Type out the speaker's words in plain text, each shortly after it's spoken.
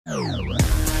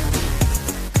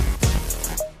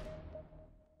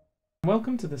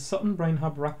welcome to the Soton Brain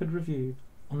Hub rapid review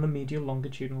on the medial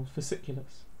longitudinal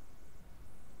fasciculus.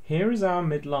 Here is our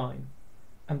midline,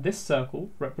 and this circle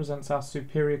represents our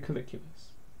superior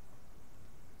colliculus.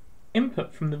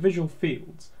 Input from the visual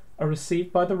fields are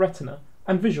received by the retina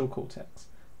and visual cortex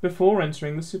before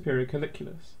entering the superior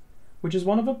colliculus, which is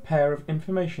one of a pair of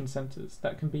information centres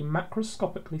that can be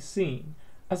macroscopically seen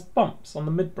as bumps on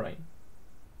the midbrain.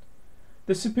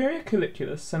 The superior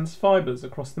colliculus sends fibres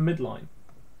across the midline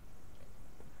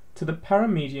to the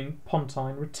paramedian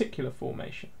pontine reticular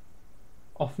formation,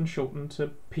 often shortened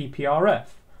to PPRF,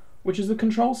 which is the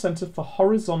control centre for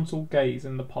horizontal gaze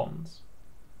in the pons.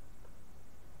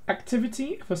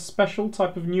 Activity of a special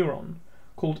type of neuron,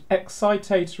 called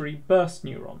excitatory burst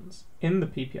neurons, in the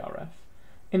PPRF,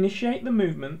 initiate the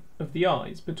movement of the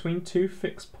eyes between two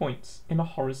fixed points in a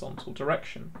horizontal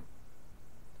direction.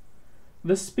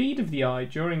 The speed of the eye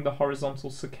during the horizontal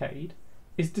saccade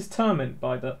is determined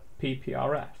by the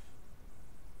PPRF.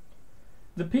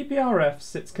 The PPRF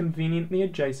sits conveniently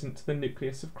adjacent to the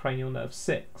nucleus of cranial nerve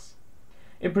 6.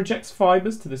 It projects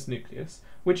fibres to this nucleus,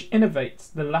 which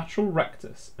innervates the lateral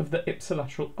rectus of the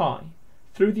ipsilateral eye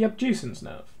through the abducens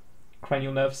nerve,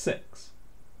 cranial nerve 6.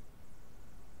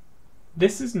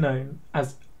 This is known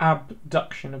as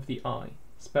abduction of the eye,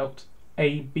 spelt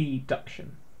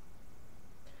abduction.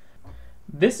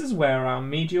 This is where our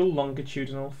medial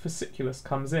longitudinal fasciculus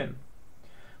comes in.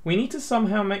 We need to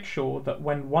somehow make sure that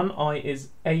when one eye is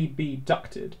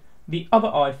abducted, the other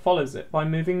eye follows it by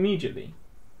moving medially.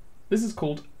 This is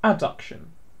called adduction,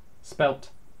 spelt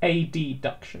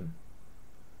adduction.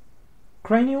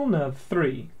 Cranial nerve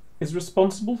 3 is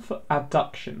responsible for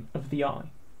adduction of the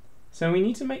eye, so we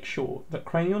need to make sure that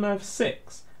cranial nerve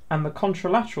 6 and the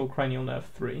contralateral cranial nerve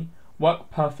 3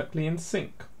 work perfectly in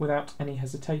sync without any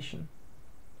hesitation.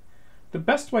 The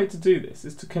best way to do this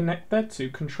is to connect their two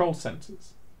control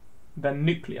centres, their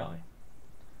nuclei.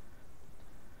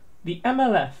 The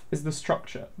MLF is the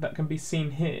structure that can be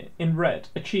seen here in red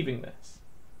achieving this.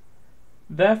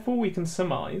 Therefore we can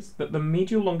surmise that the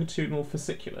medial longitudinal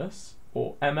fasciculus,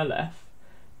 or MLF,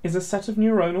 is a set of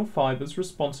neuronal fibres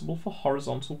responsible for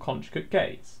horizontal conjugate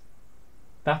gaze.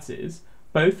 That is,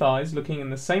 both eyes looking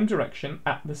in the same direction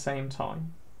at the same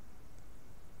time.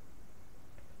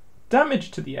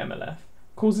 Damage to the MLF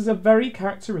causes a very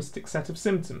characteristic set of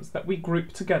symptoms that we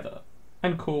group together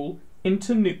and call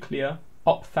internuclear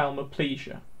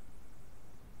ophthalmoplegia.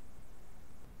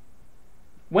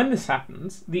 When this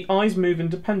happens, the eyes move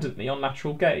independently on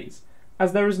lateral gaze,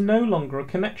 as there is no longer a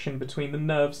connection between the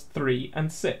nerves 3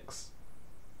 and 6.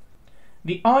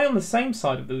 The eye on the same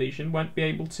side of the lesion won't be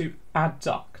able to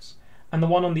adduct, and the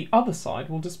one on the other side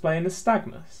will display a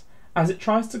nystagmus, as it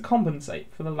tries to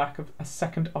compensate for the lack of a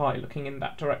second eye looking in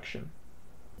that direction.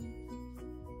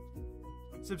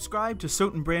 Subscribe to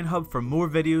Soton Brain Hub for more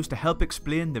videos to help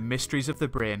explain the mysteries of the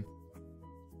brain.